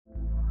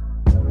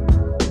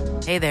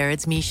Hey there,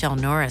 it's Michelle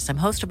Norris. I'm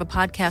host of a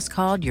podcast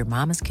called Your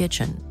Mama's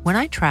Kitchen. When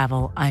I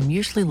travel, I'm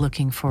usually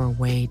looking for a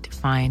way to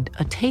find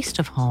a taste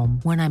of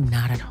home when I'm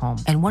not at home.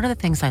 And one of the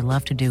things I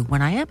love to do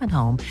when I am at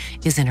home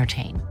is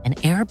entertain. And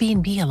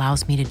Airbnb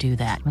allows me to do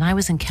that. When I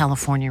was in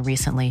California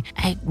recently,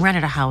 I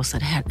rented a house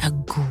that had a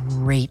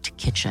great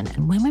kitchen.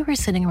 And when we were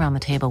sitting around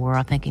the table, we were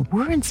all thinking,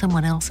 we're in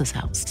someone else's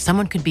house.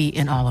 Someone could be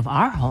in all of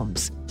our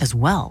homes as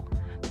well.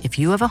 If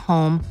you have a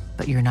home,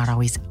 but you're not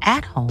always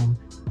at home,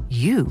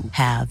 you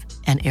have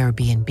an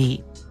Airbnb.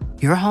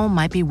 Your home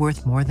might be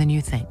worth more than you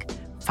think.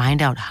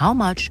 Find out how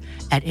much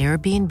at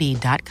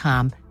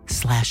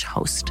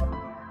airbnb.com/host.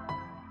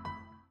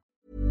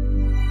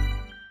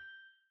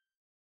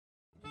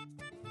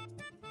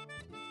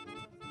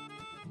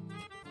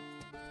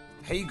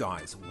 Hey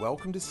guys,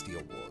 welcome to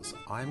Steele Wars.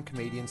 I'm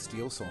comedian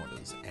Steele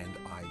Saunders and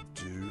I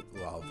do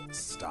love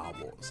Star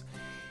Wars.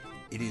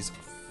 It is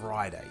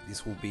Friday.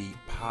 This will be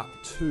part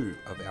 2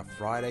 of our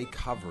Friday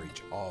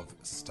coverage of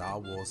Star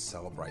Wars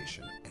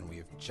Celebration, and we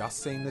have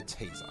just seen the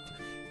teaser.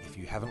 If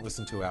you haven't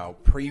listened to our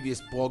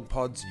previous blog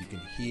pods, you can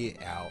hear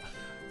our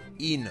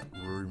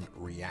in-room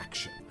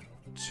reaction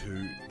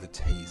to the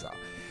teaser.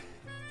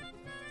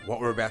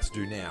 What we're about to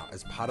do now,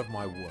 as part of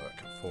my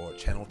work for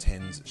Channel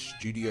 10's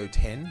Studio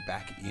 10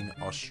 back in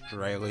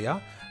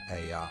Australia,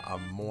 a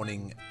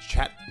morning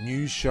chat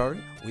news show,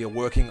 we are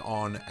working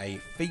on a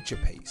feature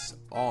piece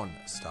on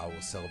Star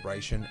Wars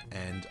Celebration,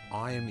 and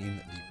I am in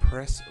the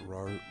press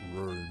row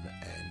room,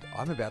 and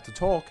I'm about to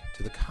talk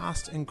to the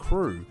cast and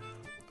crew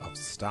of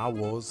Star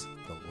Wars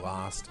The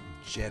Last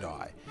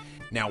Jedi.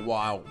 Now,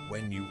 while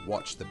when you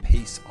watch the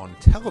piece on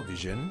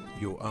television,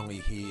 you'll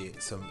only hear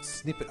some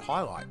snippet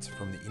highlights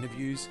from the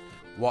interviews,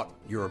 what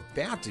you're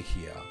about to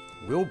hear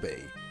will be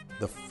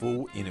the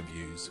full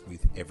interviews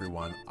with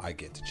everyone I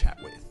get to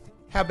chat with.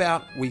 How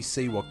about we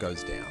see what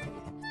goes down?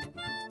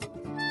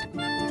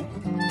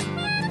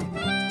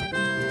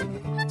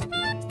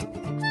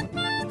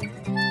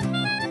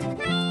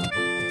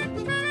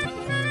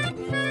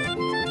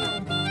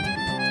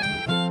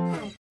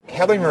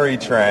 Kelly Marie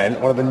Tran,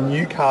 one of the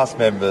new cast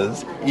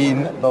members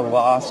in The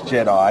Last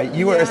Jedi.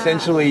 You were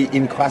essentially,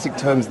 in classic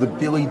terms, the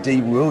Billy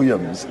D.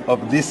 Williams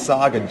of this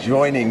saga,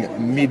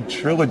 joining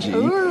mid-trilogy.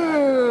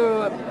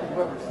 Ooh.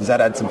 Does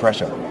that add some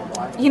pressure?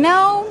 You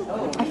know,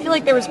 I feel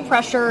like there was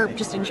pressure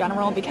just in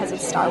general because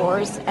it's Star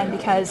Wars and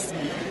because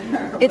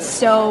it's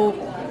so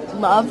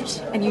loved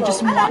and you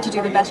just want to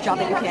do the best job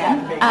that you can.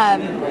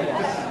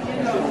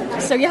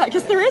 So yeah, I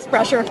guess there is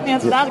pressure.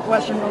 Answer that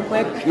question real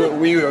quick.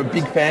 Were you a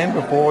big fan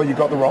before you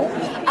got the role?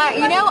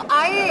 You know,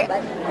 I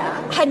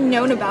had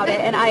known about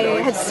it and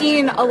I had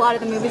seen a lot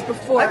of the movies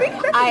before.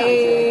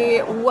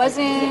 I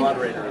wasn't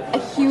a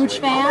huge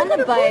fan,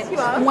 but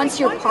once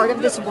you're part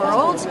of this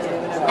world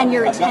and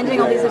you're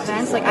attending all these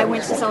events, like I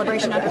went to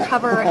Celebration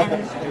Undercover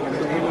and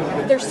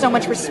there's so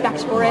much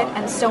respect for it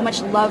and so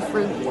much love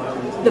for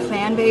the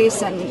fan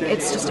base, and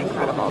it's just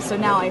incredible. So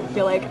now I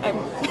feel like I'm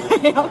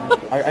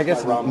I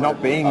guess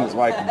not being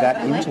like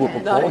that into it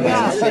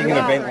beforehand, seeing an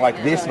event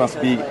like this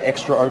must be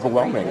extra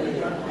overwhelming.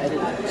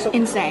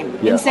 Insane.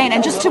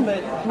 And just to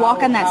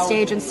walk on that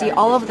stage and see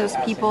all of those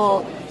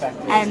people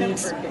and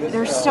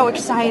they're so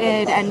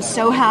excited and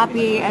so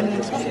happy, and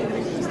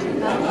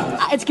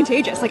it's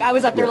contagious. Like I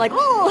was up there like,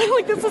 oh,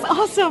 like this is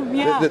awesome.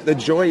 Yeah. The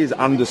joy is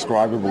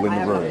undescribable in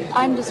the room.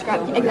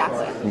 Undescribable,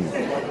 exactly.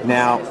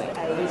 Now,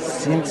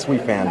 since we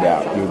found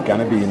out you were going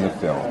to be in the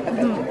film,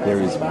 there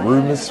is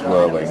rumours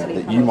swirling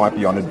that you might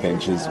be on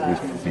adventures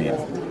with Finn.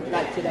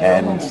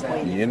 And,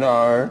 you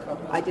know,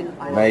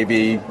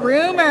 maybe...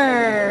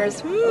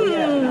 Rumors!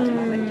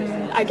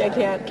 I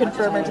can't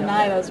confirm or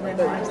deny those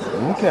rumors.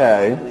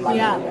 Okay.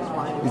 Yeah.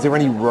 Is there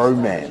any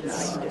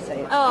romance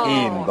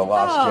in The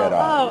Last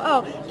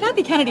Jedi?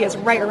 Kathy Kennedy is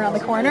right around the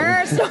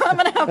corner, so I'm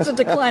going to have to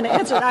decline to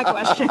answer that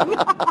question.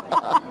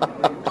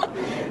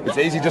 It's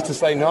easy just to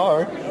say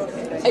no.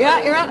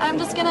 Yeah, you're right. I'm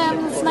not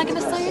gonna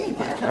say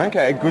anything.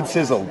 Okay, good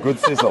sizzle. Good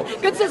sizzle,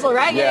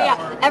 right? Yeah.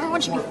 Everyone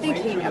should be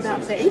thinking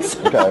about things.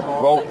 Okay,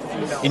 well,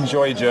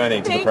 enjoy your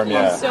journey to the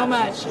premiere. Thank you so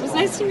much. It was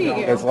nice to meet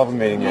you. It was lovely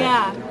meeting you.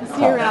 Yeah,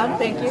 see you around.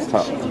 Thank you.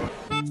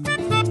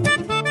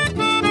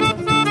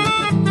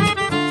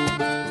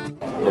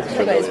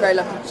 It's very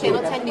lovely.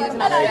 Channel 10 News.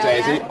 Hey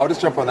Daisy, I'll just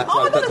jump on that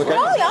side if that's okay.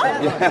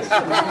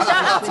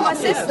 Shout out to my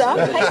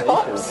sister. Hey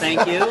Pops.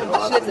 Thank you. She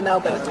lives in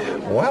Melbourne.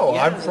 Well,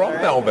 I'm from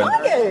Melbourne.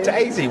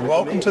 Daisy,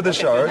 welcome to the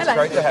show. It's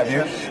great to have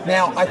you.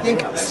 Now, I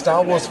think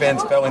Star Wars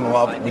fans fell in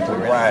love with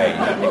Rey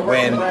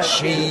when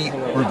she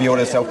revealed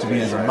herself to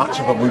be as much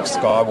of a Luke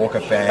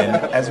Skywalker fan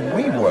as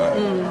we were.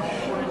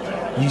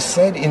 You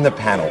said in the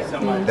panel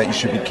that you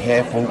should be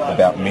careful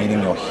about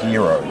meeting your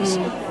heroes.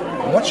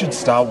 What should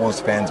Star Wars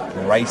fans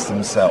brace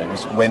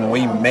themselves when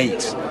we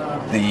meet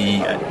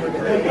the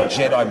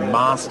Jedi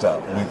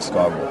Master Luke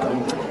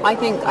Skywalker? I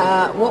think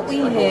what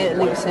we hear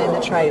Luke say in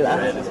the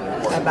trailer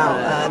about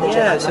the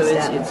Jedi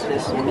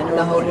Master,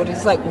 the whole audience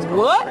is like,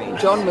 what?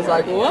 John was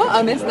like, what?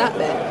 I missed that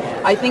bit.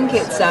 I think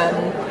it's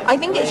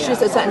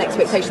just a certain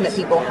expectation that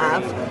people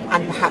have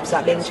and perhaps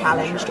that being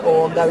challenged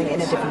or going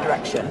in a different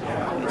direction.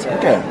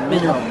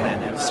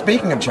 Okay.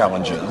 Speaking of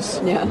challenges,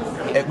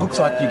 it looks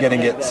like you're going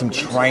to get some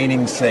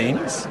training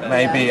scenes,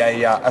 maybe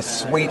a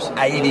sweet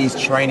 80s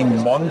training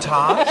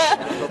montage.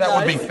 That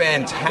would be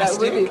fantastic.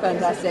 That would be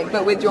fantastic,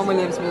 but with John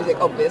Williams music,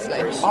 obviously.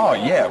 Oh,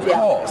 yeah,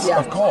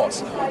 of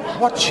course.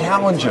 What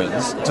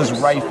challenges does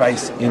Ray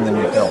face in the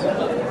new film?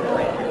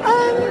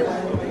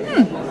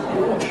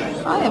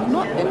 I have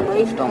not been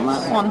briefed on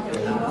that one.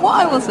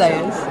 What I will say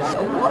is,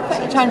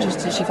 what challenges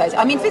does she face?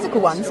 I mean,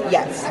 physical ones,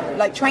 yes.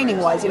 Like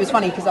training-wise, it was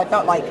funny because I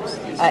felt like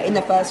in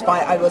the first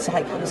fight, I was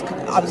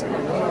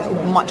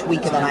much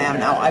weaker than I am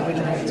now. I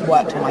really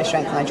worked on my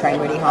strength and I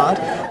trained really hard.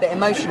 But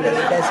emotionally,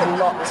 there's a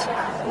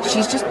lot.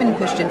 She's just been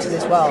pushed into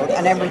this world,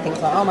 and everything's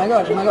like, oh my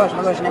gosh, and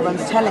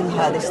everyone's telling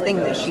her this thing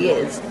that she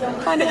is.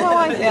 Kind of how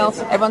I feel.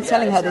 Everyone's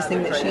telling her this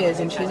thing that she is,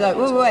 and she's like,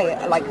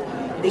 wait, like.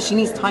 She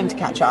needs time to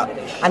catch up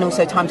and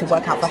also time to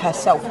work out for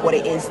herself what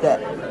it is that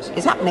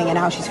is happening and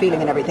how she's feeling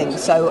and everything.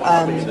 So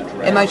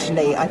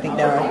emotionally, I think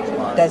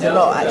there's a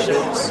lot actually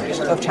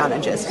of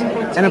challenges. Sorry,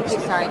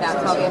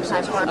 that's all we have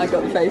time for. I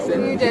got the face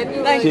in. You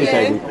did. Thank you.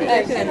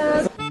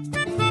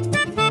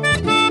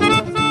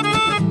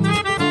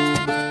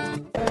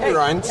 Hey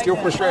Ryan, Steel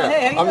for Australia.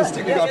 Hey, I'm the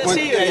sticker guy. Good to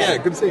see you. Yeah,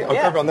 good to see you.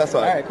 I'll cover on that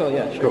side. All right, cool,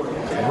 yeah. Cool.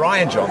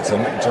 Ryan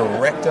Johnson,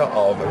 director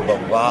of The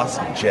Last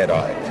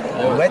Jedi.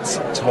 Let's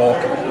talk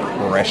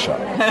pressure.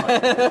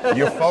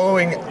 You're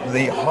following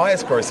the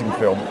highest grossing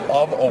film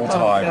of all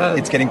time.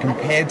 It's getting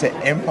compared to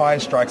Empire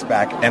Strikes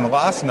Back. And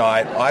last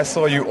night, I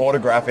saw you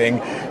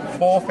autographing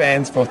 4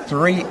 fans for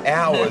 3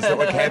 hours that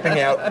were camping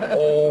out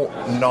all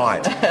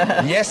night.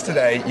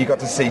 Yesterday, you got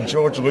to see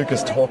George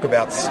Lucas talk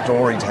about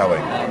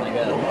storytelling.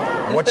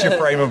 What's your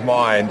frame of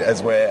mind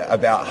as we're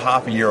about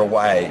half a year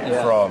away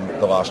from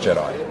The Last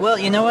Jedi? Well,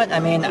 you know what? I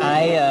mean,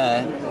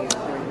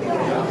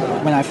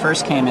 when I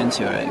first came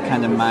into it,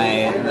 kind of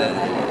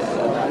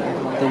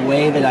the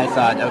way that I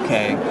thought,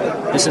 okay,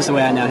 this is the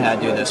way I know how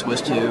to do this, was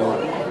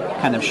to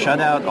kind of shut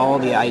out all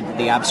the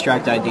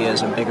abstract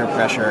ideas of bigger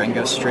pressure and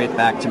go straight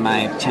back to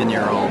my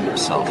 10-year-old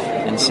self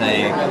and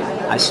say,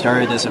 I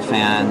started as a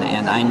fan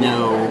and I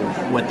know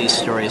what these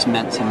stories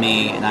meant to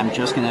me, and I'm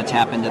just going to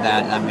tap into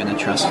that and I'm going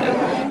to trust it.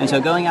 And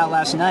so going out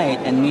last night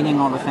and meeting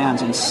all the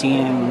fans and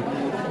seeing,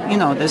 you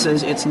know,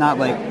 it's not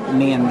like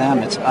me and them,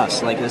 it's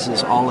us. Like, this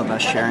is all of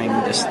us sharing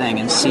this thing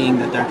and seeing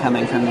that they're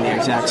coming from the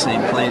exact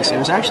same place. It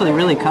was actually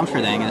really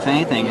comforting. If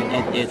anything,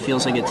 it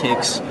feels like it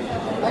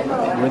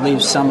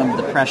relieves some of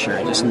the pressure,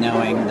 just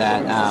knowing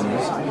that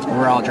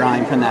we're all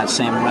drawing from that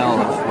same well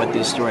of what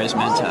these stories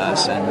meant to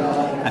us. And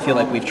I feel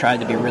like we've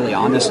tried to be really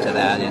honest to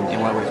that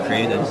in what we've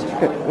created.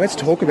 Let's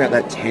talk about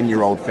that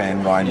 10-year-old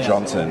fan, Ryan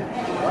Johnson.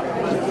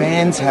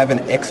 Fans have an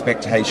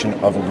expectation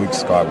of Luke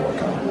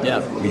Skywalker. Yeah.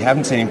 We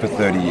haven't seen him for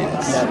 30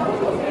 years.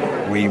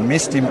 Yeah. We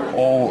missed him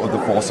all of The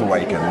Force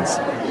Awakens.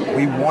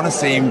 We want to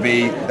see him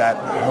be that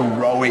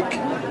heroic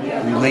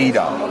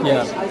leader,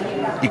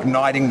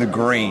 igniting the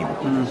green.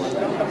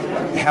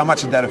 How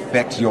much did that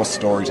affect your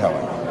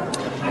storytelling?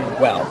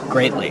 Well,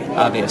 greatly,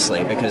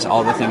 obviously, because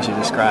all the things you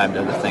described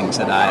are the things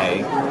that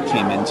I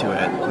came into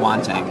it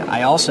wanting.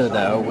 I also,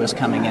 though, was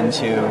coming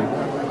into...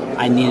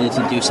 I needed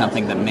to do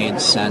something that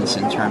made sense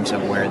in terms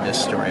of where this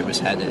story was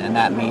headed. And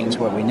that means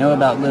what we know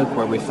about Luke,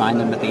 where we find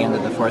him at the end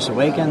of The Force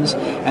Awakens,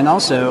 and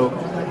also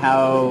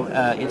how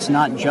it's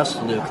not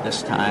just Luke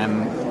this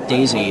time.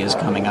 Daisy is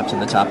coming up to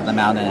the top of the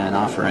mountain and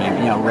offering,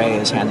 Rey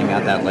is handing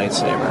out that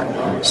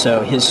lightsaber.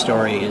 So his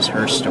story is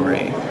her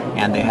story,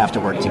 and they have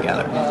to work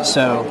together.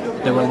 So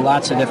there were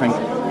lots of different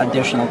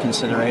additional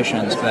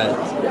considerations, but,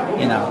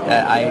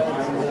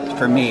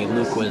 for me,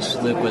 Luke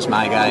was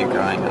my guy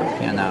growing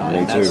up, and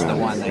that's the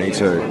one that you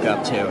look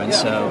up to. And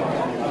so,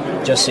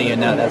 just so you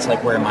know, that's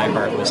like where my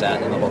heart was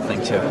at in the whole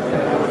thing too.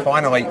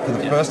 Finally, for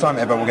the first time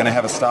ever, we're going to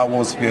have a Star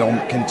Wars film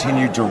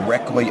continue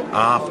directly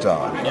after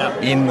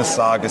in the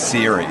saga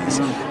series.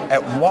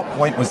 At what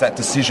point was that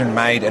decision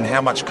made, and how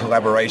much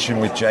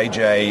collaboration with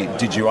JJ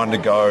did you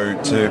undergo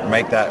to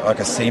make that like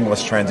a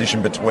seamless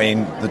transition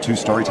between the two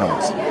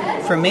storytellers?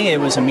 For me, it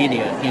was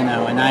immediate,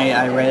 and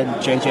I read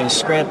JJ's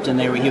script, and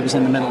he was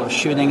in the middle of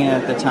shooting it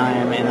at the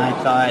time, and I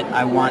thought,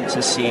 I want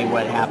to see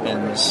what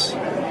happens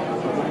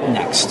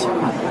next.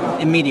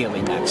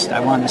 Immediately next. I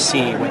want to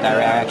see what that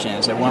reaction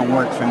is. It won't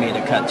work for me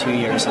to cut 2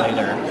 years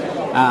later.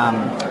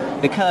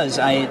 Because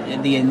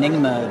the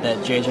enigma that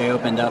JJ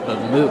opened up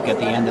of Luke at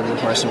the end of The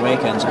Force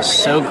Awakens is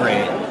so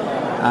great.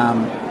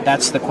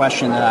 That's the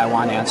question that I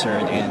want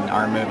answered in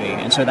our movie,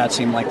 and so that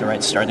seemed like the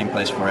right starting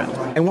place for it.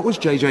 And what was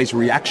JJ's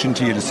reaction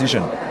to your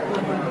decision?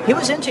 He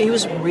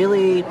was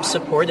really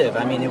supportive.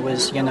 I mean, it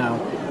was,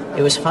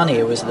 it was funny.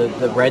 It was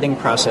the writing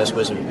process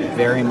was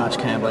very much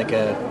kind of like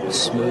a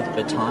smooth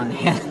baton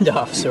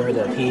handoff, sort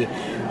of.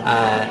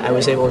 I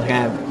was able to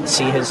kind of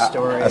see his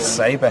story. A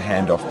saber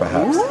handoff,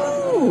 perhaps.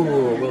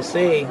 Ooh, we'll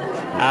see.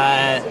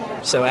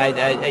 So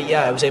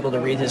I was able to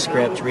read his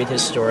script, read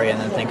his story, and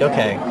then think,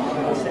 okay,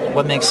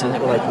 what makes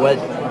sense? Like,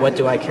 what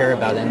do I care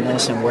about in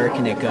this, and where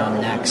can it go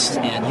next?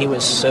 And he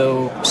was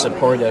so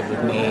supportive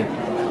of me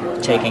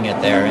taking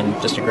it there, and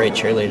just a great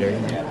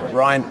cheerleader.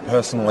 Ryan,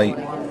 personally,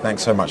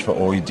 thanks so much for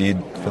all you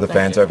did for the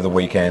fans over the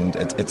weekend.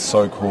 It's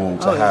so cool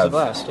to have. It was a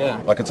blast,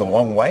 yeah. Like, it's a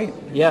long wait.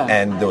 Yeah.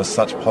 And there was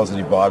such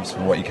positive vibes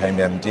for what you came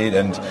down and did.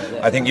 And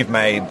I think you've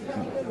made...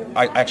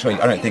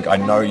 I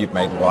know you've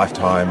made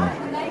lifetime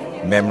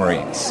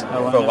memories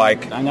for,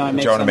 like... I know I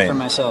made some for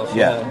myself.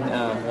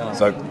 Yeah.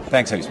 So,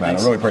 thanks heaps, man.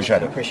 Thanks. I really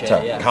appreciate it. Appreciate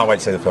it, yeah. Can't wait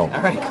to see the film.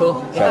 All right,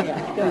 cool.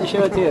 Yeah,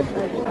 show it to you.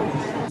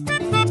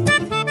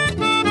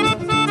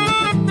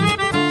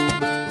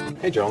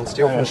 Hey, John.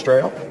 Steele from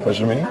Australia.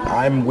 Pleasure to meet you.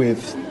 I'm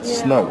with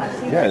Snoke.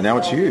 Yeah, now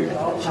it's you.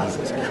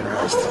 Jesus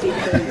Christ.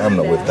 I'm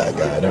not with that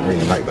guy. I don't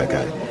really like that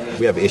guy.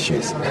 We have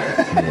issues. Me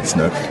and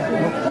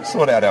Snoke.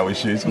 Sort out our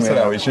issues. We'll sort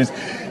out our issues.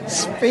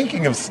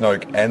 Speaking of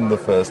Snoke and the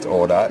First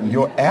Order,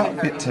 your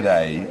outfit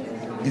today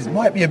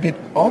might be a bit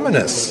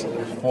ominous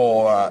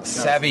for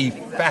savvy,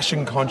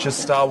 fashion-conscious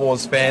Star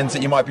Wars fans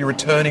that you might be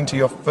returning to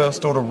your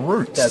First Order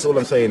roots. That's all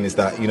I'm saying is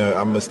that,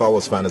 I'm a Star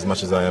Wars fan as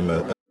much as I am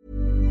a...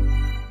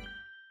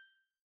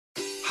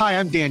 Hi,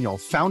 I'm Daniel,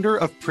 founder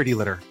of Pretty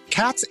Litter.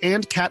 Cats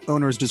and cat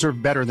owners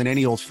deserve better than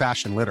any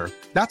old-fashioned litter.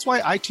 That's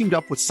why I teamed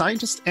up with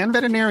scientists and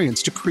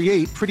veterinarians to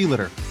create Pretty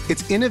Litter.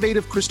 Its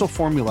innovative crystal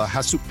formula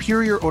has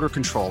superior odor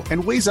control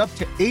and weighs up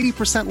to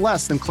 80%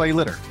 less than clay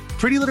litter.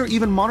 Pretty Litter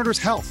even monitors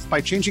health by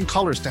changing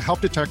colors to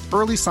help detect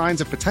early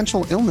signs of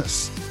potential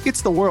illness.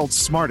 It's the world's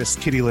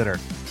smartest kitty litter.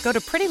 Go to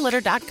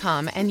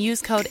prettylitter.com and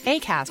use code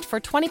ACAST for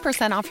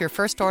 20% off your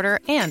first order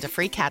and a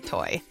free cat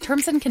toy.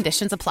 Terms and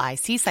conditions apply.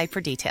 See site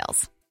for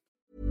details.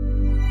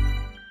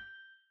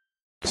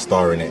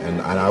 Star in it,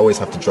 and I always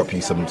have to drop you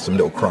some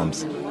little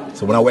crumbs.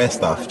 So when I wear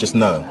stuff, just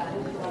know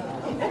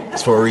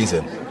it's for a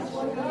reason.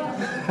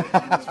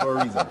 It's for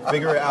a reason.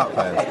 Figure it out,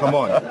 fans. Come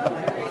on.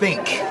 Think.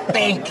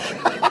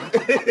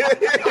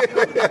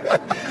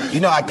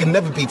 I can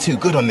never be too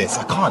good on this.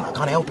 I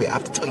can't help it. I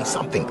have to tell you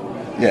something.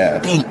 Yeah.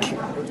 Think.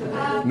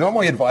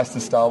 Normally, advice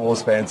to Star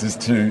Wars fans is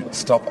to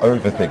stop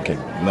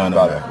overthinking. No.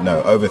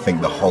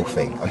 Overthink the whole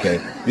thing. Okay,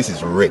 this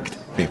is rigged,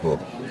 people.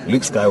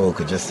 Luke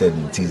Skywalker just said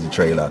in the teaser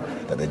trailer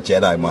that the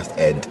Jedi must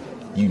end.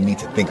 You need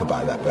to think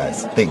about that,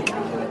 guys. Think.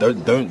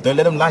 Don't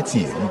let them lie to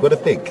you. You've got to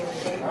think.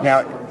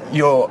 Now,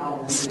 your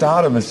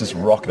stardom has just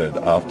rocketed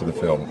after the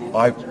film.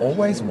 I've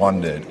always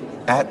wondered,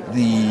 at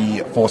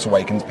the Force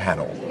Awakens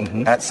panel,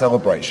 at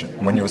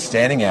Celebration, when you were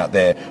standing out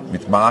there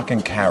with Mark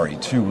and Carrie,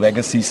 two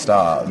legacy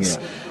stars,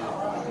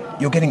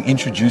 you're getting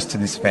introduced to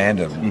this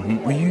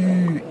fandom. Were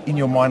you, in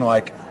your mind,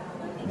 like,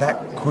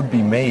 that could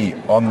be me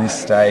on this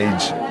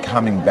stage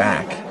coming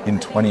back in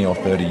 20 or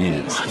 30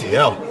 years?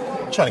 Hell,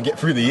 I'm trying to get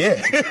through the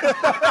year.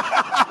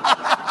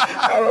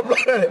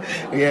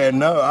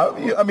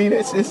 I mean,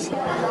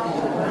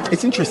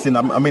 it's interesting.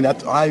 I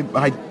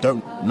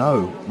don't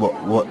know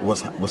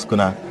what's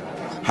gonna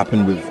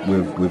happen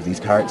with these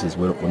characters.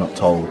 We're not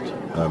told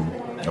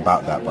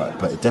about that,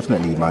 but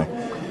definitely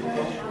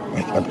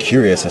I'm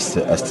curious as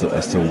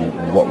to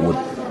what would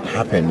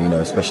happen.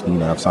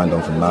 Especially I've signed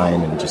on for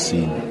 9 and just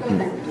seen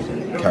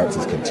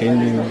characters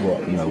continue.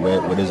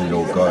 Where does it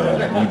all go?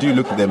 And you do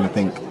look at them and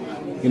think,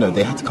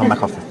 they had to come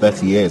back after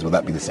 30 years. Will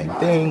that be the same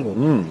thing?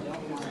 Or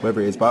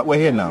whatever it is. But we're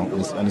here now,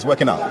 and it's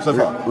working out so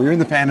far. We're in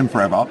the fandom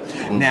forever.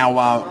 Now,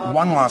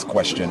 one last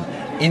question.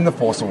 In The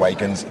Force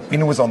Awakens,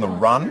 Finn was on the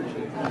run.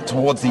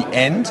 Towards the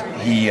end,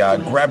 he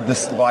grabbed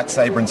this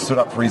lightsaber and stood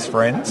up for his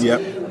friends.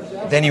 Yep.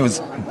 Then he was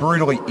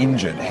brutally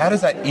injured. How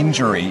does that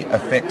injury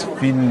affect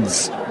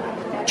Finn's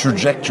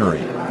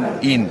trajectory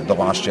in The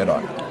Last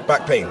Jedi?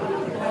 Back pain.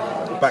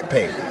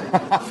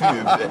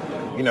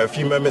 A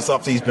few moments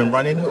after he's been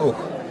running,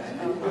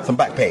 some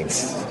back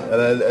pains.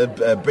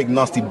 A big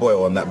nasty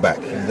boil on that back.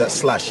 That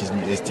slash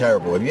is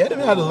terrible. Have you ever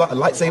had a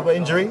lightsaber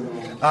injury?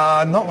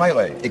 Not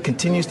lately. It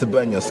continues to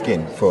burn your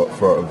skin for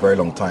a very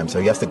long time, so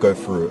he has to go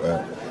through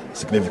a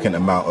significant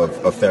amount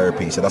of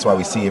therapy. So that's why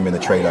we see him in the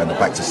trailer in the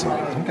back to suit.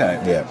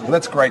 Okay. Yeah. Well,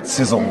 that's great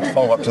sizzle.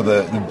 Follow up to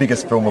the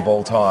biggest film of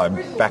all time,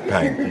 back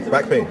pain.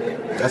 Back pain.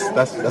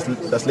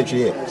 That's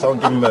literally it. Someone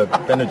give him a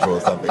Benadryl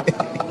or something.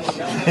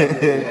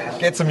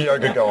 Get some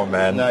yoga going,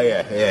 man. No,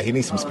 yeah. He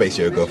needs some space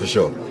yoga for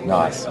sure.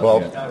 Nice.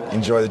 Well,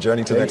 enjoy the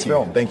journey to the next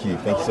film. Thank you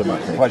so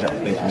much. Pleasure.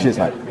 Thank you. Cheers,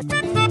 mate.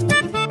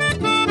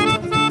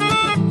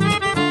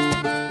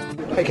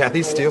 Hey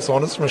Kathy, Steele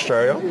Saunders from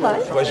Australia.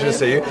 Hello. Pleasure to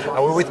see you.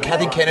 We're with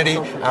Kathy Kennedy,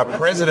 our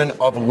president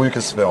of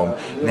Lucasfilm.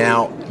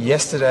 Now,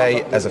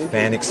 yesterday as a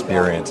fan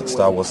experience at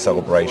Star Wars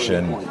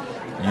Celebration,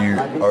 you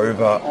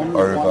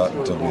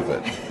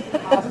over-delivered.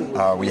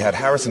 We had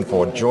Harrison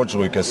Ford, George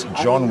Lucas,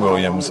 John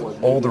Williams,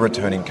 all the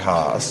returning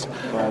cast.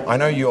 I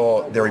know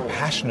you're very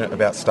passionate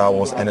about Star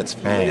Wars and its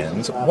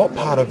fans. What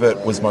part of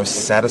it was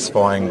most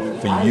satisfying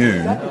for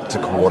you to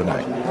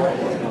coordinate?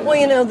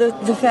 Well,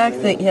 the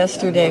fact that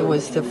yesterday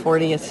was the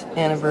 40th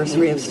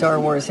anniversary of Star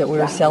Wars that we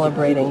were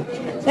celebrating,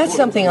 That's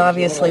something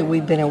obviously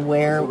we've been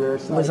aware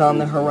was on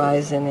the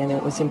horizon, and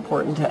it was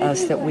important to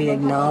us that we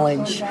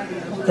acknowledge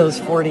those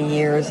 40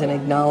 years and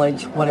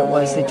acknowledge what it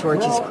was that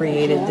George has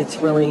created that's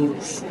really,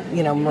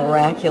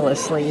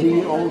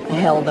 miraculously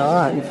held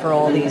on for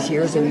all these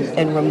years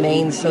and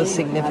remains so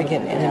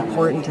significant and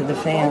important to the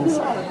fans.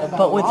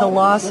 But with the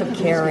loss of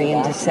Carrie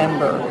in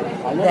December,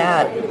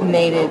 that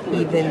made it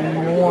even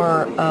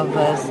more of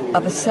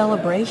a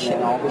celebration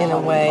in a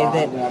way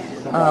that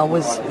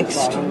was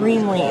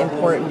extremely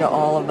important to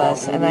all of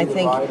us. And I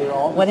think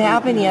what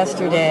happened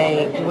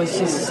yesterday was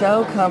just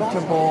so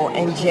comfortable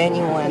and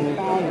genuine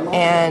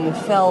and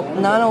felt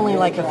not only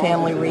like a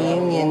family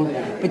reunion,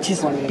 but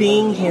just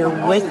being here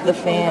with the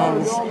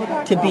fans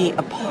to be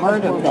a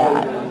part of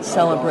that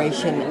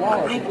celebration.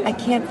 I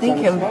can't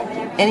think of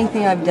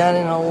anything I've done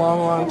in a long,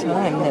 long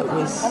time that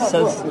was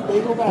so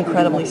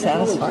incredibly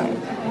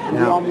satisfying.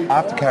 Now,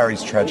 after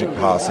Carrie's tragic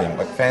passing,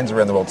 fans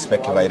around the world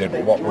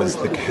speculated what was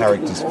the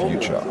character's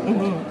future.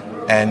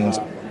 Mm-hmm. And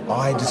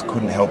I just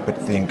couldn't help but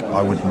think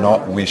I would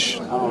not wish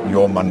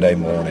your Monday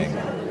morning.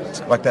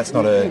 That's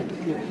not a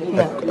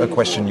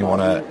question you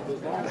want to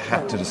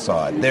have to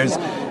decide. There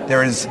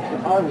is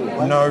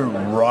no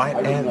right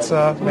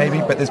answer, maybe,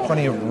 but there's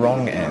plenty of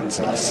wrong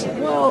answers.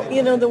 Well,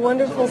 the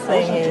wonderful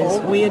thing is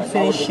we had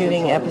finished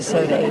shooting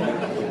episode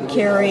 8.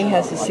 Carrie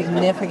has a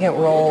significant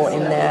role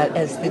in that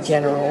as the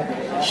general.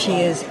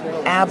 She is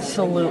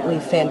absolutely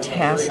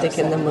fantastic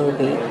in the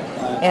movie.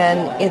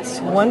 And it's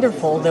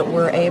wonderful that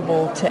we're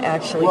able to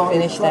actually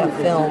finish that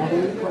film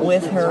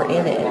with her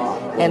in it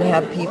and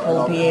have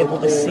people be able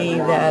to see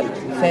that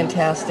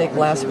fantastic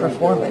last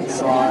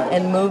performance.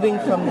 And moving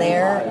from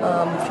there,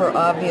 for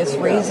obvious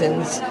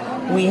reasons,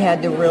 we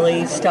had to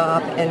really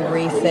stop and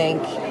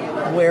rethink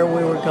where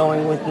we were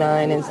going with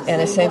 9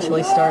 and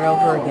essentially start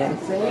over again.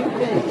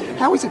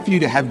 How is it for you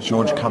to have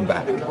George come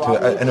back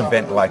to an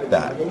event like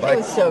that? It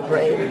was so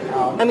great.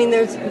 I mean,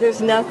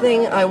 there's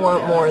nothing I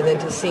want more than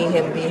to see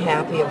him be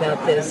happy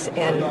about this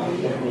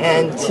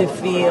and to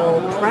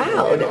feel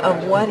proud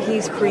of what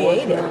he's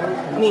created.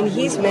 I mean,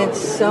 he's meant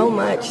so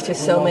much to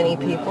so many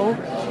people.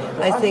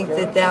 I think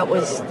that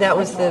was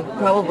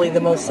probably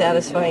the most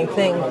satisfying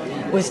thing,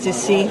 was to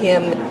see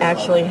him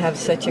actually have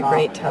such a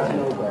great time.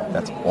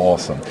 That's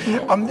awesome.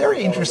 I'm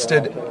very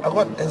interested. A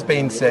lot has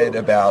been said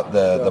about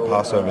the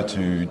passover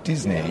to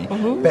Disney,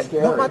 but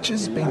not much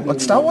has been.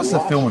 Star Wars is a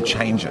film of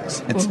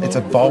changes. It's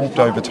evolved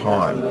over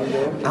time.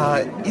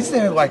 Is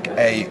there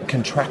a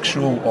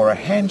contractual or a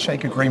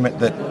handshake agreement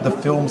that the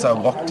films are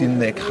locked in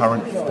their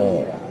current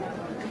form?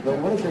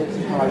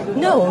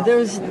 No,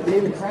 there's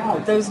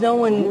no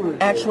one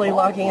actually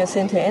locking us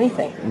into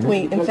anything.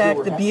 In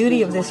fact, the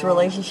beauty of this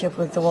relationship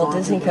with the Walt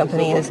Disney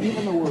Company is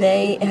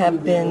they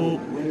have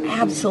been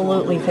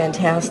absolutely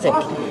fantastic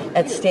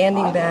at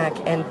standing back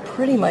and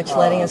pretty much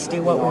letting us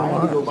do what we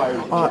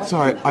want.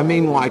 Sorry, I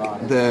mean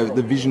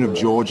the vision of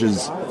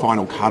George's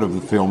final cut of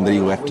the film that he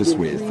left us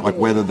with,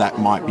 whether that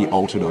might be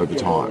altered over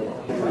time.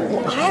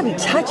 Well, I haven't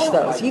touched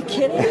those. Are you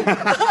kidding?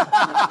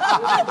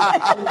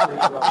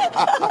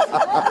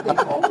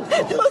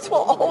 Those will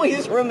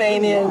always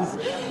remain his.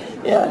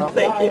 Yeah,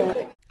 thank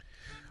you.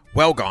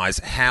 Well, guys,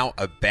 how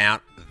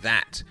about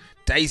that?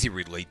 Daisy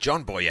Ridley,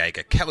 John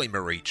Boyega, Kelly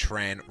Marie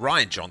Tran,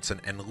 Rian Johnson,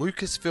 and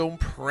Lucasfilm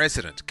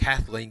President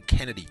Kathleen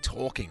Kennedy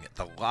talking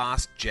The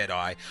Last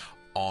Jedi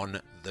on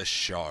the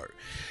show.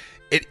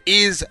 It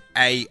is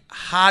a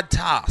hard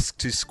task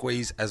to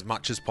squeeze as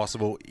much as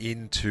possible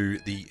into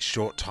the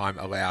short time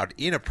allowed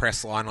in a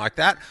press line like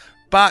that,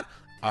 but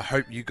I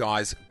hope you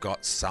guys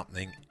got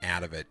something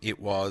out of it. It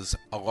was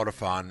a lot of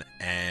fun,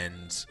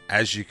 and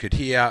as you could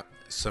hear,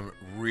 some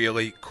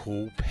really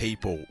cool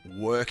people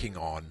working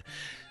on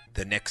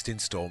the next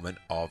installment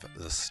of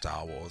the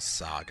Star Wars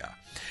saga.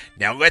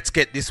 Now let's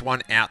get this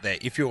one out there.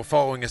 If you're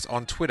following us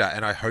on Twitter,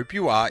 and I hope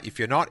you are, if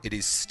you're not, it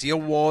is Steele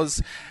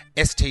Wars,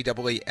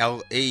 STEELEWARS.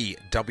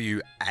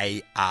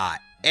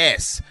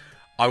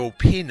 I will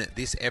pin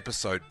this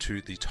episode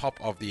to the top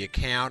of the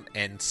account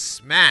and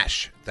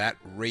smash that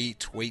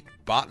retweet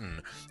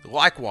button.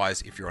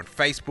 Likewise, if you're on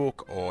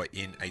Facebook or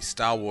in a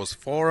Star Wars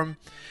forum,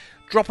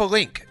 drop a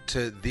link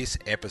to this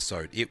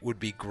episode. It would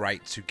be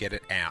great to get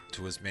it out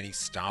to as many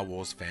Star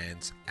Wars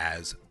fans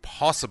as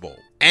possible.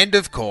 And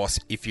of course,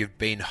 if you've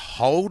been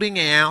holding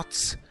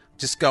out,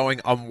 just going,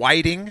 I'm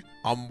waiting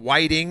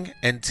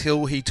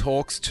until he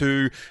talks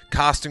to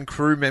cast and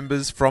crew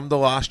members from The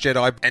Last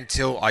Jedi,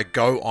 until I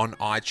go on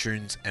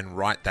iTunes and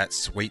write that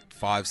sweet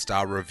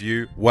 5-star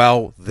review.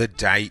 Well, the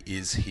day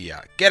is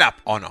here. Get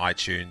up on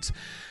iTunes,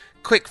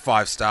 click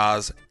 5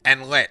 stars,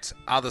 and let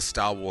other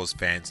Star Wars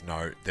fans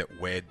know that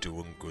we're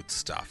doing good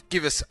stuff.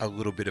 Give us a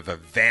little bit of a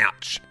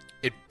vouch.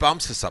 It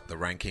bumps us up the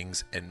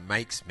rankings and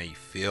makes me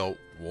feel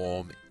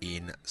warm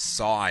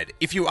inside.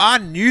 If you are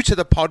new to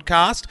the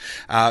podcast,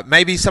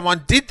 maybe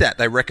someone did that.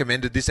 They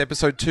recommended this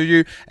episode to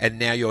you, and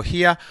now you're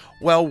here.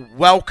 Well,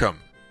 welcome.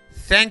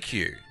 Thank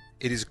you.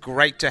 It is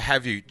great to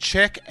have you.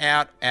 Check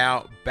out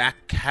our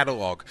back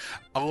catalogue,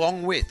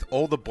 along with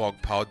all the blog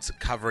pods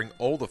covering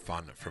all the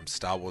fun from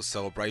Star Wars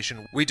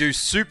Celebration. We do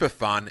super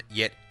fun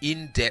yet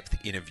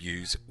in-depth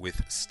interviews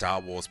with Star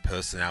Wars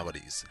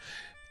personalities.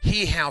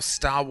 Hear how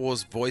Star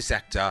Wars voice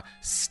actor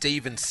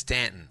Stephen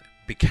Stanton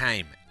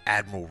became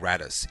Admiral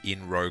Raddus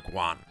in Rogue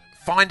One.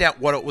 Find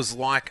out what it was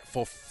like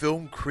for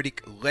film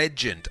critic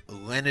legend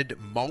Leonard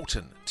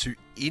Maltin to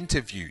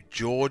interview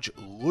George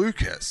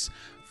Lucas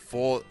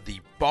for the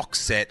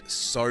box set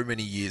so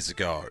many years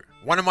ago.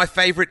 One of my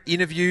favourite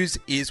interviews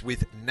is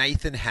with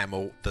Nathan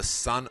Hamill, the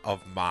son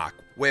of Mark,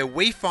 where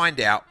we find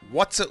out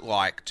what's it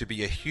like to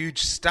be a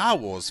huge Star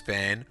Wars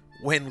fan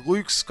when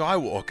Luke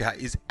Skywalker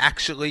is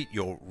actually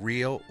your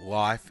real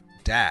life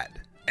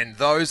dad. And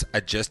those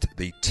are just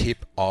the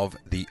tip of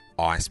the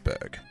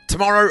iceberg.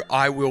 Tomorrow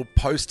I will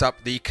post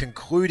up the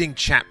concluding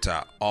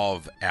chapter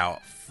of our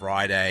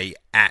Friday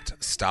at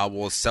Star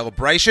Wars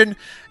Celebration.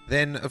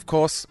 Then, of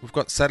course, we've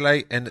got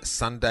Saturday and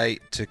Sunday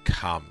to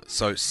come.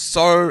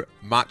 So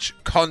much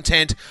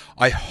content.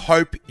 I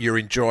hope you're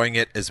enjoying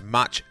it as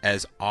much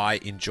as I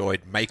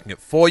enjoyed making it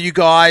for you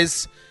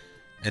guys.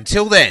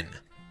 Until then,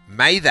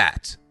 may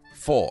that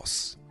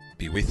Force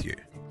be with you.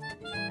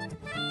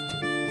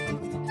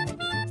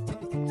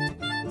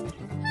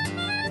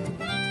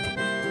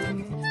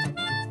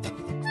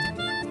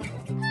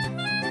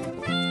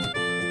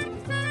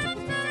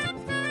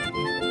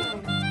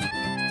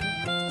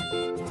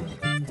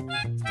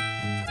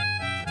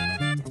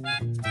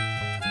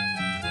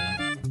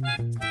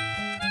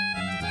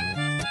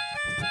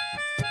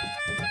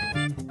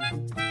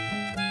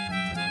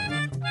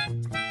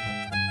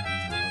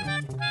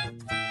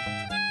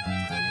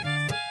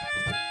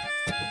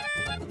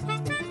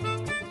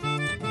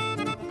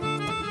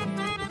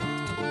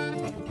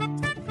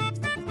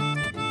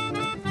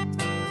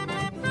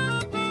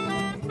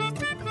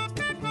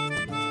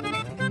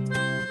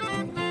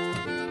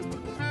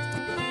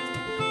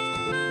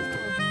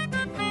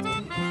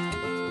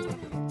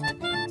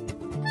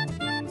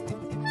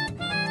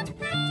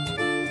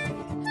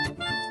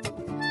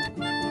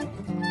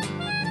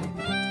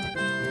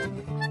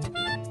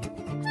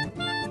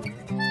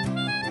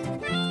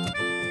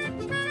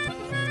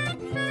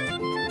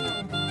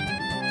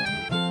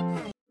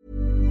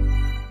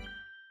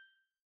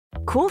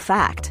 Cool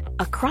fact,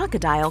 a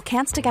crocodile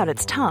can't stick out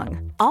its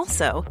tongue.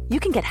 Also, you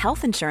can get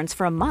health insurance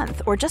for a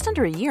month or just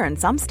under a year in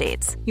some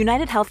states.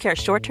 United Healthcare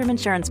short-term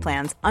insurance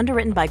plans,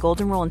 underwritten by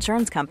Golden Rule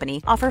Insurance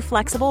Company, offer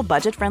flexible,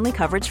 budget-friendly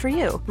coverage for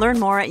you. Learn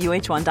more at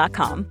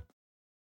uh1.com.